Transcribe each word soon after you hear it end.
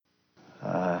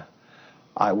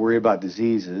I worry about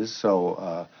diseases,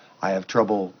 so I have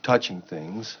trouble touching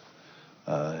things.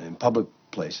 In public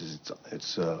places,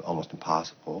 it's almost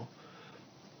impossible.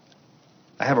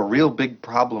 I have a real big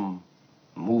problem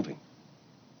moving.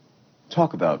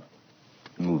 Talk about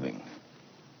moving.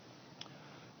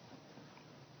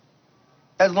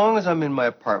 As long as I'm in my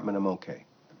apartment, I'm okay.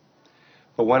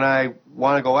 But when I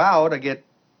want to go out, I get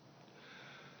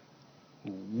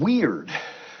weird.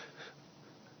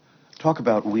 Talk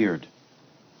about weird.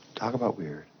 Talk about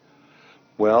weird.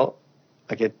 Well,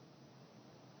 I get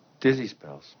dizzy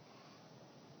spells,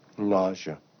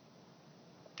 nausea,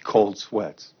 cold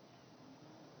sweats,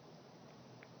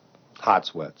 hot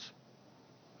sweats,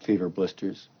 fever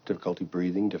blisters, difficulty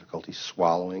breathing, difficulty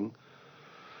swallowing,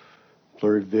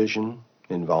 blurred vision,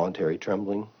 involuntary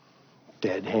trembling,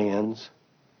 dead hands,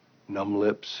 numb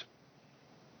lips,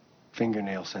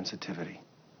 fingernail sensitivity,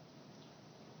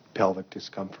 pelvic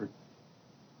discomfort.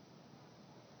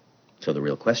 So the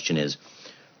real question is,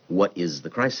 what is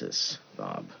the crisis,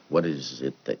 Bob? What is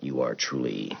it that you are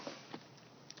truly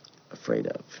afraid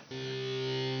of?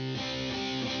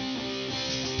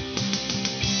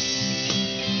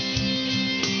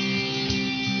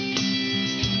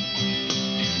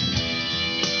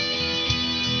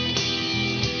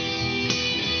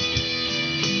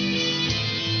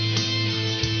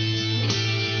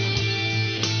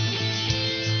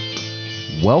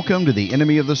 Welcome to the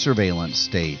Enemy of the Surveillance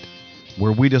State,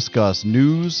 where we discuss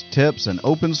news, tips, and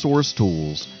open source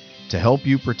tools to help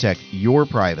you protect your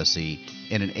privacy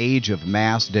in an age of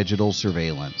mass digital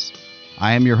surveillance.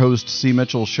 I am your host, C.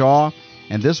 Mitchell Shaw,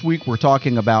 and this week we're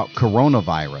talking about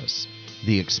coronavirus,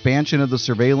 the expansion of the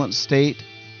surveillance state,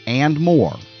 and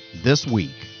more this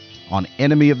week on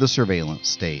Enemy of the Surveillance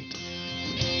State.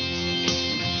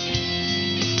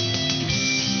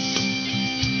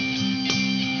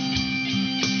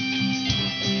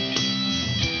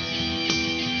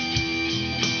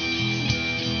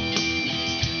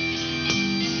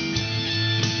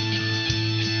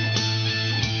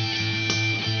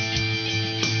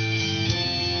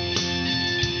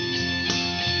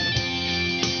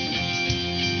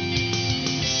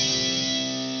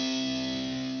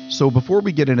 So before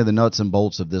we get into the nuts and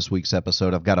bolts of this week's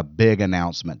episode, I've got a big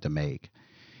announcement to make.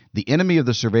 The Enemy of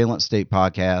the Surveillance State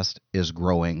podcast is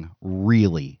growing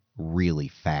really, really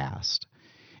fast.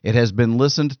 It has been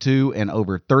listened to in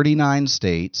over 39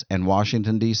 states and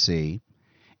Washington, D.C.,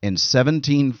 in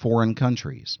 17 foreign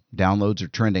countries. Downloads are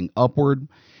trending upward.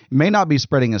 It may not be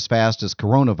spreading as fast as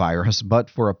coronavirus, but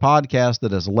for a podcast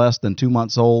that is less than 2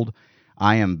 months old,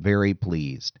 I am very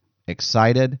pleased,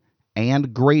 excited,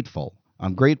 and grateful.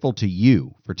 I'm grateful to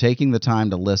you for taking the time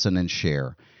to listen and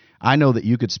share. I know that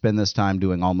you could spend this time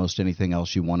doing almost anything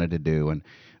else you wanted to do, and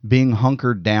being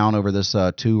hunkered down over this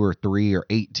 2 or 3 or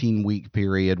 18-week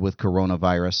period with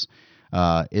coronavirus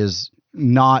is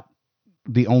not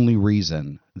the only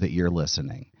reason that you're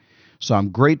listening. So I'm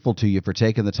grateful to you for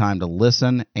taking the time to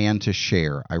listen and to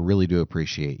share. I really do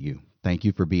appreciate you. Thank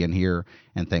you for being here,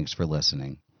 and thanks for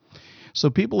listening. So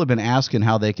people have been asking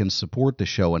how they can support the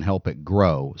show and help it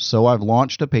grow. So I've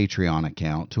launched a Patreon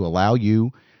account to allow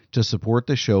you to support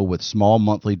the show with small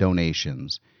monthly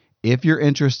donations. If you're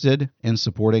interested in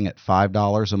supporting at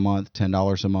 $5 a month,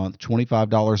 $10 a month,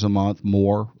 $25 a month,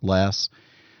 more, less,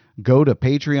 go to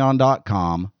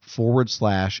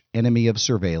patreon.com/enemy of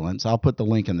surveillance. I'll put the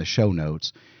link in the show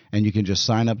notes, and you can just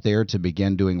sign up there to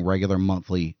begin doing regular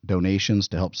monthly donations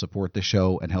to help support the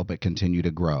show and help it continue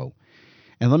to grow.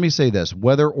 And let me say this,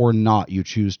 whether or not you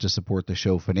choose to support the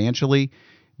show financially,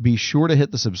 be sure to hit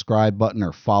the subscribe button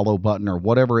or follow button or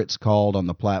whatever it's called on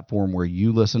the platform where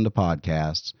you listen to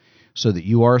podcasts so that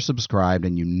you are subscribed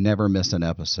and you never miss an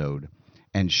episode.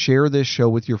 And share this show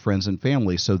with your friends and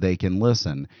family so they can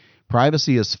listen.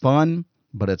 Privacy is fun,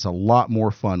 but it's a lot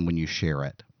more fun when you share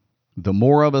it. The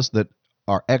more of us that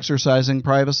are exercising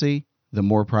privacy, the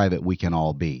more private we can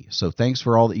all be. So thanks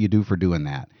for all that you do for doing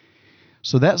that.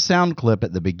 So that sound clip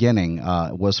at the beginning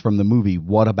was from the movie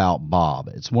What About Bob?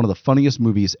 It's one of the funniest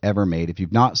movies ever made. If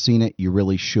you've not seen it, you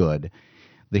really should.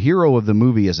 The hero of the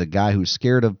movie is a guy who's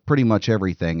scared of pretty much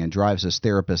everything and drives his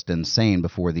therapist insane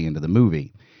before the end of the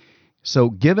movie.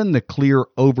 So given the clear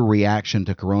overreaction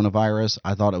to coronavirus,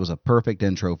 I thought it was a perfect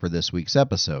intro for this week's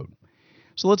episode.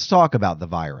 So let's talk about the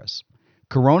virus.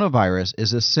 Coronavirus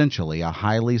is essentially a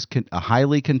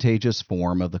highly contagious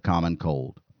form of the common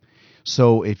cold.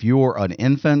 So if you're an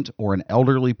infant or an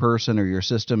elderly person or your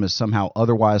system is somehow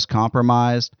otherwise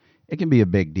compromised, it can be a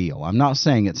big deal. I'm not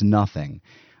saying it's nothing.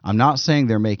 I'm not saying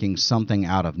they're making something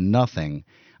out of nothing.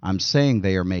 I'm saying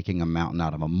they are making a mountain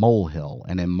out of a molehill.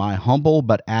 And in my humble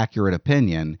but accurate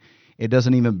opinion, It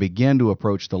doesn't even begin to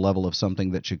approach the level of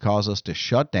something that should cause us to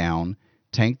shut down,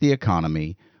 tank the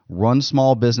economy, run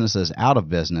small businesses out of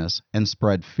business, and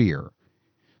spread fear.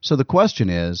 So the question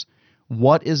is,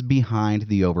 what is behind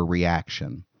the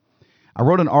overreaction? I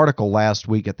wrote an article last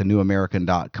week at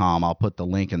thenewamerican.com. I'll put the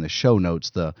link in the show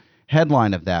notes. The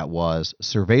headline of that was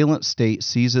Surveillance State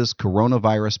Seizes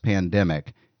Coronavirus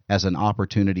Pandemic as an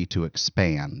Opportunity to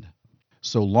Expand.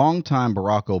 So longtime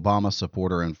Barack Obama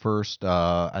supporter and first,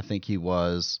 I think he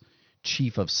was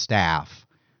chief of staff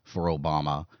for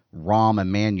Obama, Rahm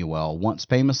Emanuel, once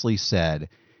famously said,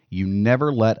 "You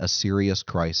never let a serious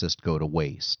crisis go to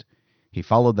waste." He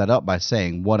followed that up by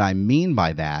saying, "What I mean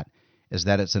by that is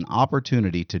that it's an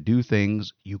opportunity to do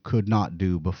things you could not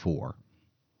do before."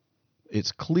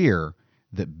 It's clear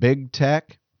that big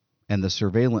tech and the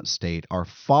surveillance state are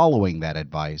following that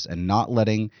advice and not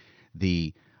letting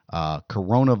the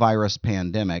coronavirus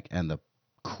pandemic and the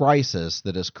crisis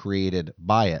that is created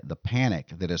by it, the panic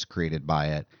that is created by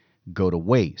it, go to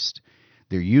waste.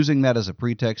 They're using that as a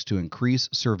pretext to increase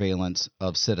surveillance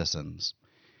of citizens.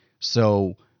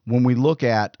 So when we look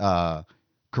at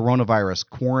coronavirus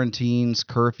quarantines,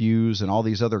 curfews, and all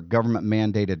these other government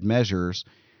mandated measures,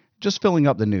 just filling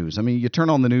up the news. I mean, you turn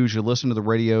on the news, you listen to the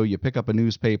radio, you pick up a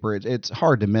newspaper, it's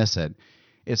hard to miss it.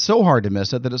 It's so hard to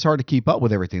miss it that it's hard to keep up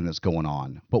with everything that's going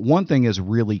on. But one thing is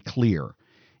really clear.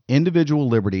 Individual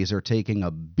liberties are taking a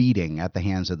beating at the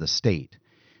hands of the state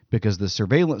because the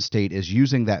surveillance state is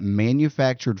using that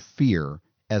manufactured fear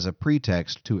as a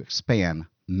pretext to expand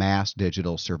mass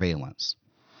digital surveillance.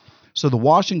 So the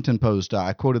Washington Post,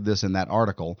 I quoted this in that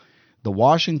article, the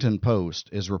Washington Post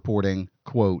is reporting,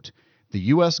 quote, "The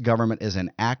U.S. government is in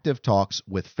active talks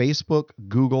with Facebook,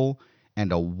 Google,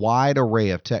 and a wide array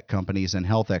of tech companies and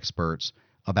health experts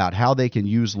about how they can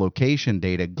use location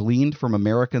data gleaned from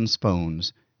Americans'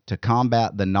 phones to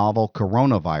combat the novel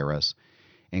coronavirus,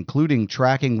 including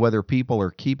tracking whether people are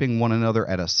keeping one another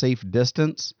at a safe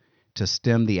distance to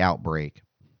stem the outbreak."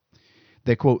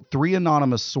 They quote 3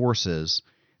 anonymous sources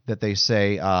that they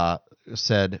say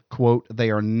said, quote,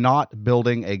 "They are not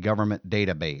building a government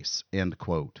database," end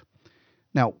quote.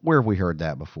 Now, where have we heard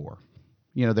that before?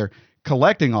 You know, they're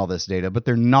collecting all this data, but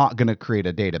they're not going to create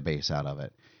a database out of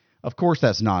it. Of course,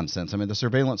 that's nonsense. I mean, the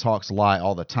surveillance hawks lie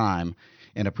all the time.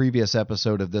 In a previous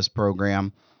episode of this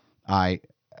program, I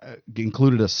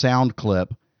included a sound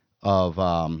clip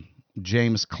of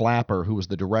James Clapper, who was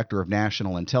the director of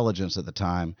national intelligence at the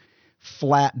time,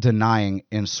 flat denying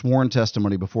in sworn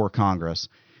testimony before Congress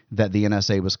that the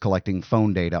NSA was collecting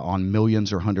phone data on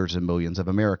millions or hundreds of millions of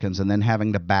Americans, and then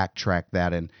having to backtrack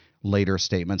that in later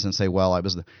statements and say, well, it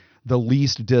was the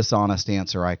least dishonest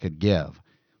answer I could give.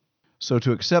 So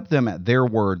to accept them at their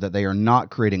word that they are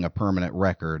not creating a permanent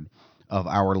record of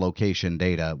our location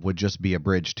data would just be a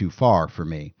bridge too far for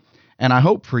me. And I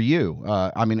hope for you.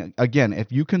 I mean, again,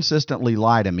 if you consistently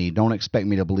lie to me, don't expect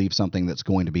me to believe something that's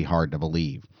going to be hard to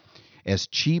believe. As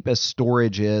cheap as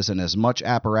storage is and as much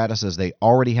apparatus as they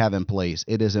already have in place,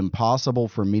 it is impossible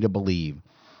for me to believe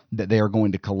that they are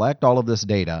going to collect all of this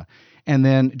data and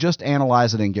then just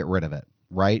analyze it and get rid of it,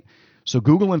 right? So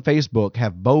Google and Facebook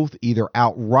have both either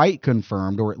outright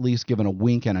confirmed or at least given a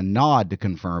wink and a nod to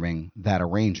confirming that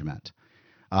arrangement.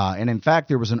 And in fact,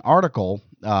 there was an article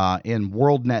in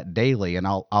WorldNet Daily, and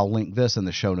I'll link this in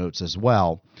the show notes as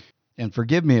well. And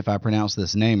forgive me if I pronounce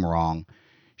this name wrong.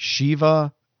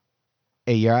 Shiva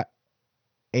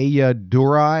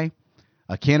Ayyadurai,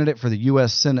 a candidate for the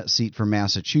U.S. Senate seat from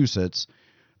Massachusetts,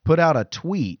 put out a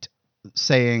tweet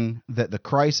saying that the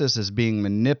crisis is being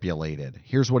manipulated.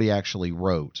 Here's what he actually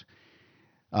wrote.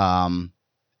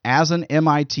 As an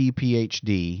MIT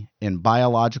PhD in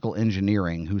biological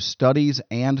engineering who studies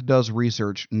and does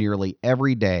research nearly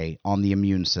every day on the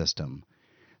immune system,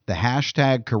 the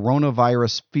hashtag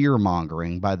coronavirus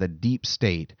fear-mongering by the deep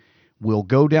state will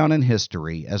go down in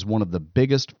history as one of the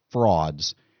biggest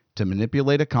frauds to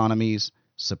manipulate economies,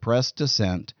 suppress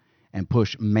dissent, and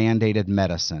push mandated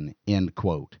medicine, end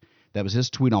quote. That was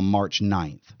his tweet on March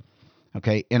 9th.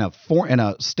 Okay, in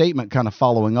a statement kind of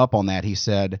following up on that, he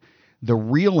said, the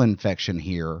real infection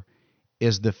here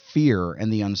is the fear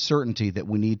and the uncertainty that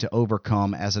we need to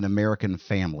overcome as an American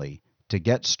family to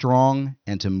get strong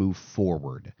and to move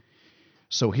forward.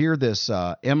 So here this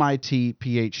MIT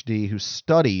PhD who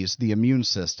studies the immune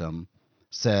system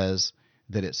says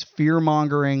that it's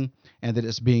fear-mongering and that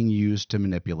it's being used to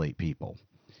manipulate people.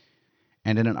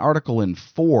 And in an article in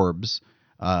Forbes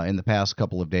in the past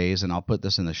couple of days, and I'll put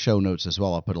this in the show notes as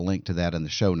well, I'll put a link to that in the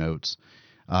show notes,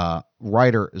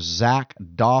 writer Zach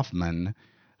Doffman,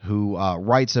 who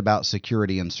writes about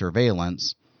security and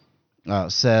surveillance,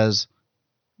 says,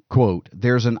 Quote,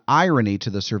 there's an irony to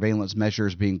the surveillance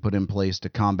measures being put in place to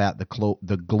combat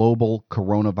the global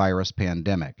coronavirus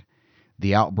pandemic.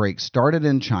 The outbreak started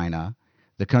in China,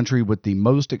 the country with the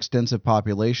most extensive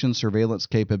population surveillance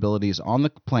capabilities on the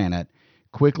planet,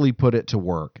 quickly put it to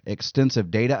work.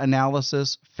 Extensive data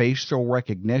analysis, facial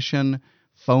recognition,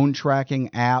 phone tracking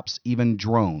apps, even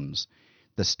drones.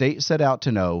 The state set out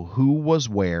to know who was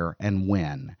where and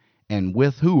when, and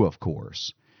with who, of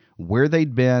course, where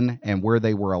they'd been and where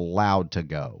they were allowed to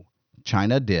go.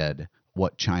 China did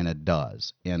what China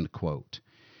does, end quote.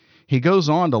 He goes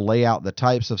on to lay out the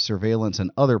types of surveillance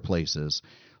in other places,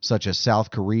 such as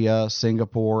South Korea,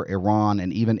 Singapore, Iran,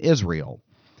 and even Israel.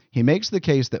 He makes the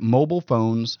case that mobile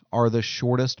phones are the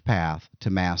shortest path to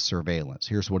mass surveillance.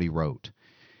 Here's what he wrote.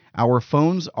 Our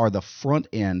phones are the front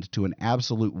end to an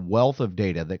absolute wealth of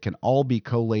data that can all be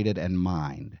collated and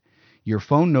mined. Your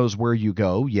phone knows where you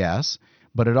go, yes,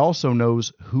 but it also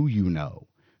knows who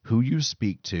you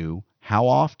speak to, how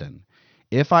often.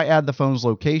 If I add the phone's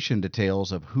location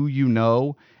details of who you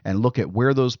know and look at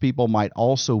where those people might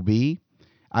also be,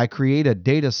 I create a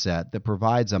data set that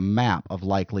provides a map of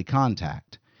likely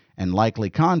contact. And likely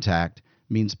contact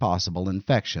means possible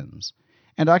infections.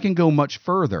 And I can go much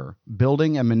further,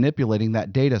 building and manipulating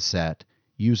that data set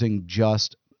using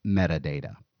just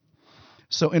metadata.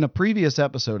 So in a previous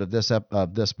episode of this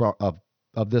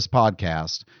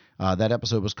podcast, that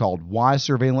episode was called Why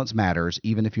Surveillance Matters,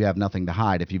 Even If You Have Nothing to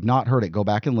Hide. If you've not heard it, go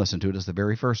back and listen to it. It's the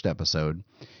very first episode.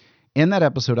 In that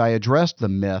episode, I addressed the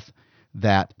myth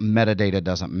that metadata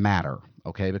doesn't matter,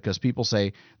 okay? Because people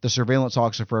say, the surveillance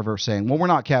hawks are forever saying, well, we're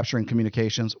not capturing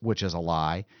communications, which is a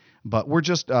lie. But we're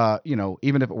just,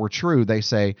 even if it were true, they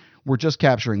say, we're just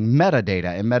capturing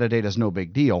metadata, and metadata is no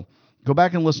big deal. Go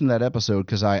back and listen to that episode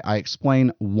because I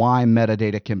explain why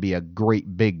metadata can be a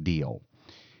great big deal.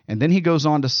 And then he goes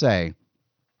on to say,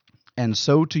 and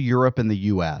so to Europe and the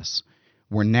U.S.,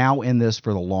 we're now in this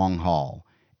for the long haul.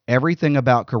 Everything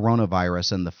about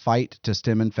coronavirus and the fight to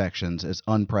stem infections is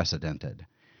unprecedented.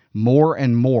 More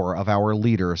and more of our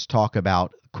leaders talk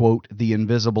about, quote, the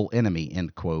invisible enemy,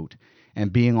 end quote,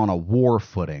 and being on a war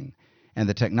footing. And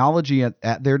the technology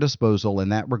at their disposal in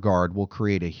that regard will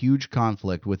create a huge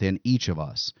conflict within each of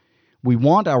us. We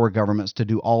want our governments to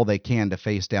do all they can to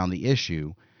face down the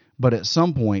issue, but at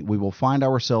some point we will find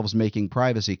ourselves making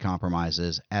privacy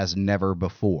compromises as never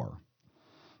before.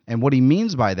 And what he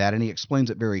means by that, and he explains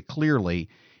it very clearly,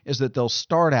 is that they'll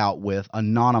start out with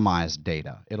anonymized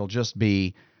data. It'll just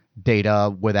be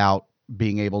data without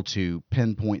being able to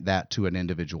pinpoint that to an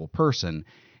individual person.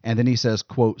 And then he says,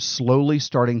 quote, slowly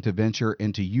starting to venture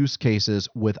into use cases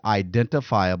with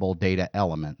identifiable data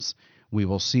elements. We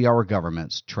will see our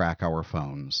governments track our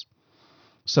phones.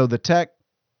 So the tech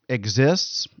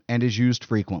exists and is used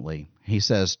frequently. He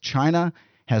says China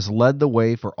has led the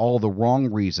way for all the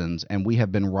wrong reasons, and we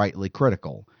have been rightly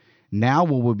critical. Now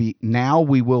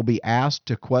we will be asked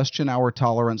to question our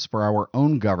tolerance for our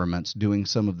own governments doing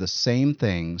some of the same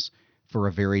things for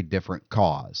a very different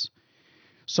cause.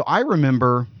 So I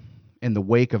remember in the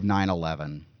wake of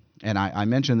 9/11, and I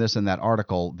mentioned this in that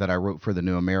article that I wrote for the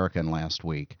New American last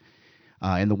week.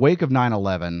 In the wake of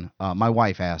 9/11, my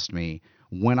wife asked me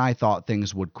when I thought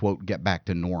things would, quote, get back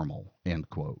to normal, end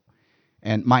quote.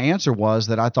 And my answer was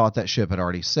that I thought that ship had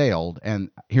already sailed.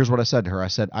 And here's what I said to her. I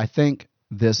said, I think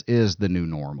this is the new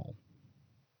normal.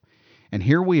 And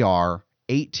here we are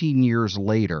 18 years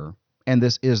later, and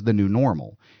this is the new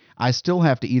normal. I still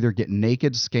have to either get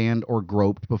naked, scanned, or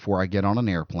groped before I get on an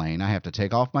airplane. I have to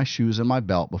take off my shoes and my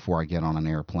belt before I get on an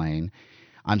airplane.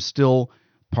 I'm still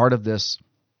part of this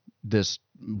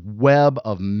web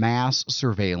of mass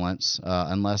surveillance,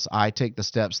 unless I take the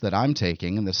steps that I'm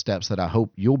taking and the steps that I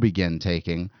hope you'll begin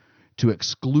taking to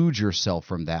exclude yourself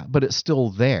from that. But it's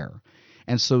still there.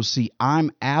 And so, see,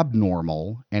 I'm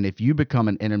abnormal, and if you become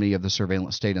an enemy of the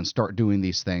surveillance state and start doing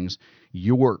these things,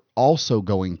 you're also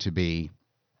going to be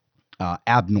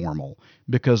abnormal,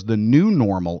 because the new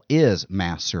normal is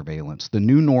mass surveillance. The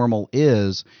new normal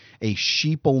is a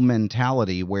sheeple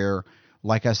mentality where,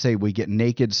 like I say, we get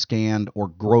naked, scanned, or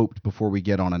groped before we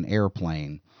get on an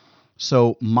airplane.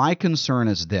 So my concern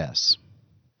is this.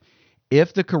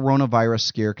 If the coronavirus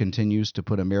scare continues to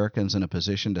put Americans in a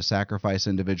position to sacrifice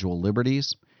individual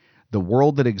liberties, the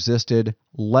world that existed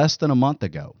less than a month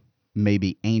ago may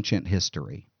be ancient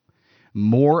history.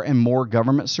 More and more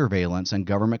government surveillance and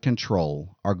government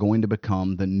control are going to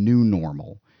become the new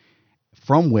normal,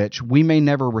 from which we may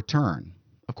never return.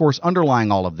 Of course,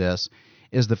 underlying all of this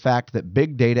is the fact that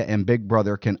big data and Big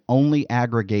Brother can only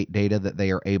aggregate data that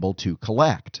they are able to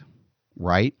collect,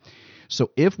 right?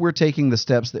 So if we're taking the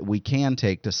steps that we can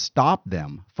take to stop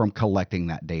them from collecting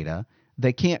that data,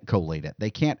 They can't collate it.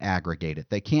 They can't aggregate it.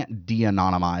 They can't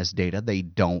de-anonymize data they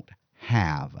don't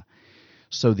have.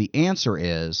 So the answer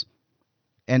is,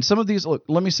 and some of these, look,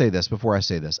 let me say this before I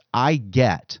say this. I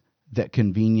get that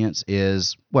convenience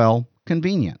is, well,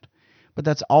 convenient, but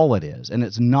that's all it is. And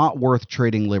it's not worth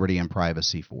trading liberty and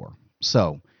privacy for.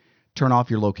 So turn off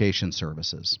your location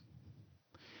services.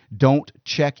 Don't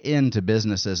check into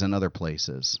businesses and other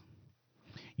places.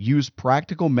 Use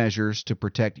practical measures to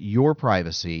protect your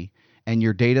privacy, and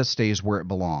your data stays where it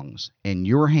belongs, in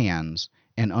your hands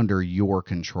and under your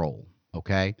control.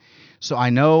 Okay? So I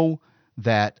know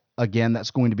that, again,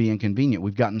 that's going to be inconvenient.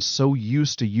 We've gotten so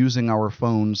used to using our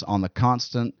phones on the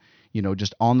constant,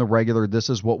 just on the regular. This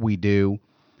is what we do.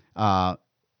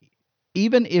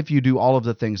 Even if you do all of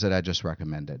the things that I just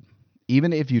recommended,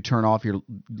 even if you turn off your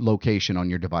location on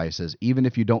your devices, even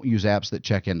if you don't use apps that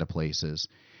check into places,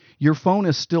 your phone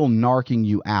is still narking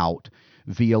you out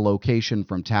via location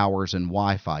from towers and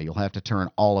Wi-Fi. You'll have to turn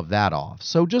all of that off.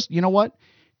 So just, you know what?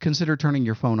 Consider turning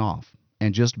your phone off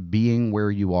and just being where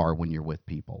you are when you're with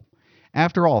people.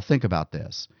 After all, think about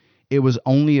this. It was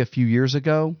only a few years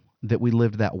ago that we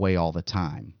lived that way all the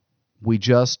time. We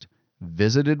just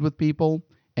visited with people,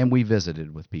 and we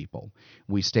visited with people.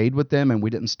 We stayed with them, and we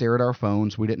didn't stare at our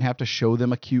phones. We didn't have to show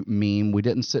them a cute meme. We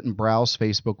didn't sit and browse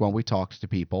Facebook while we talked to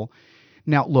people.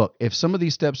 Now, look, if some of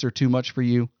these steps are too much for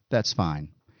you, that's fine.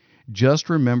 Just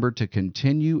remember to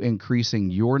continue increasing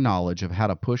your knowledge of how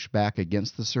to push back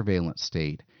against the surveillance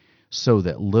state so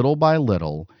that little by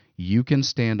little, you can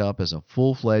stand up as a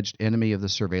full-fledged enemy of the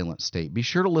surveillance state. Be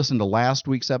sure to listen to last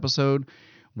week's episode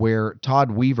where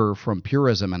Todd Weaver from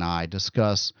Purism and I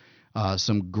discuss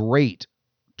some great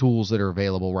tools that are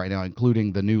available right now,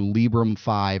 including the new Librem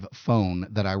 5 phone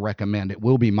that I recommend. It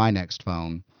will be my next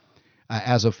phone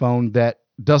as a phone that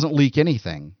doesn't leak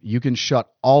anything. You can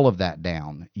shut all of that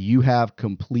down. You have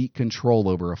complete control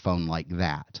over a phone like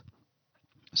that.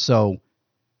 So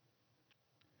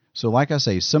like I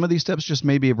say, some of these steps just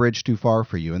may be a bridge too far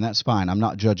for you, and that's fine. I'm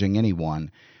not judging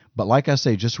anyone. But like I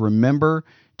say, just remember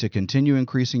to continue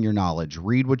increasing your knowledge.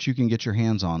 Read what you can get your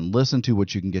hands on. Listen to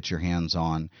what you can get your hands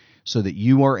on so that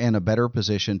you are in a better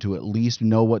position to at least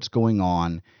know what's going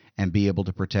on and be able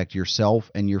to protect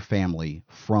yourself and your family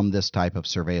from this type of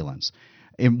surveillance.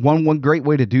 And one great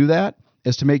way to do that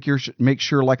is to make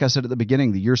sure, like I said at the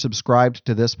beginning, that you're subscribed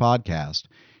to this podcast.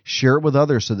 Share it with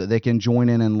others so that they can join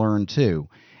in and learn too.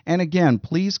 And again,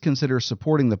 please consider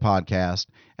supporting the podcast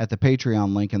at the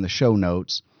Patreon link in the show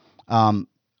notes. I'm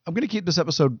going to keep this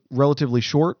episode relatively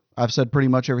short. I've said pretty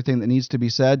much everything that needs to be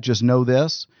said. Just know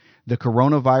this: the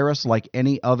coronavirus, like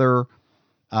any other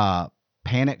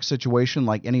panic situation,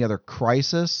 like any other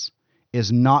crisis,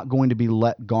 is not going to be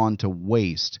gone to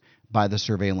waste by the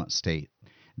surveillance state.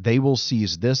 They will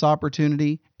seize this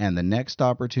opportunity and the next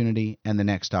opportunity and the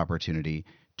next opportunity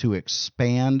to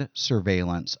expand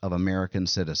surveillance of American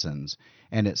citizens.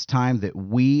 And it's time that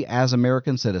we, as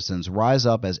American citizens, rise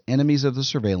up as enemies of the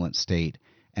surveillance state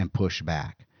and push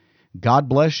back. God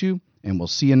bless you, and we'll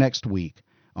see you next week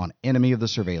on Enemy of the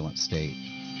Surveillance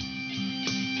State.